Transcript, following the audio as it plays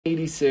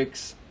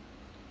86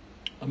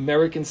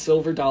 American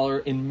silver dollar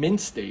in mint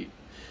state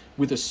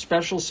with a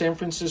special San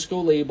Francisco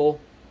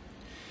label.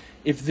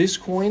 If this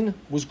coin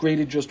was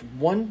graded just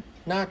one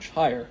notch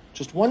higher,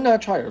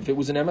 if it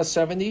was an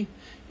MS-70,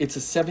 it's a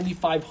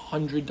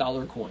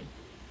 $7,500 coin.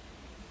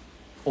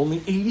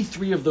 Only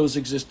 83 of those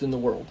exist in the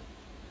world.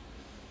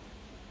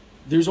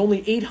 There's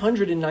only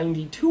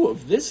 892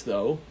 of this,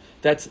 though.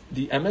 That's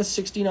the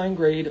MS-69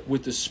 grade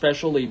with the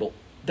special label.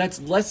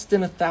 That's less than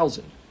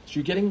 1,000. So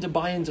you're getting to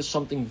buy into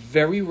something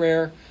very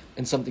rare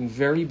and something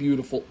very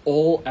beautiful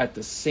all at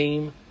the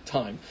same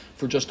time.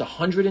 For just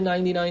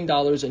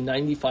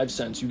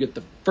 $199.95, you get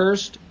the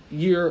first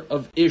year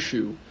of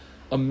issue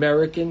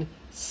American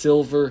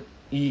Silver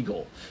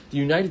Eagle. The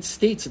United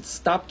States had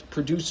stopped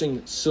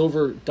producing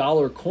silver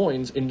dollar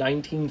coins in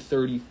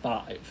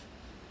 1935,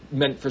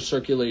 meant for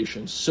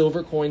circulation.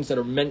 Silver coins that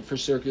are meant for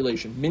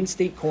circulation. Mint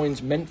state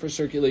coins meant for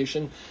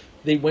circulation.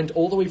 They went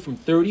all the way from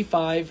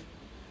 1935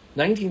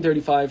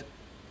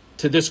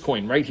 to this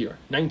coin right here,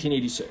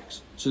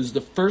 1986. So this is the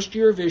first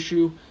year of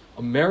issue,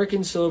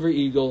 American Silver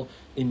Eagle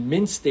in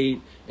mint state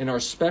in our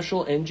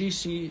special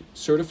NGC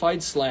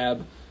certified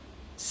slab,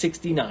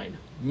 69.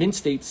 Mint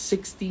state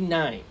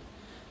 69.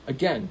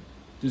 Again,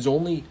 there's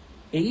only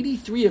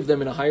 83 of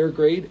them in a higher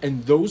grade,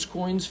 and those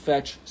coins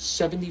fetch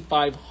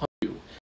 $7,500.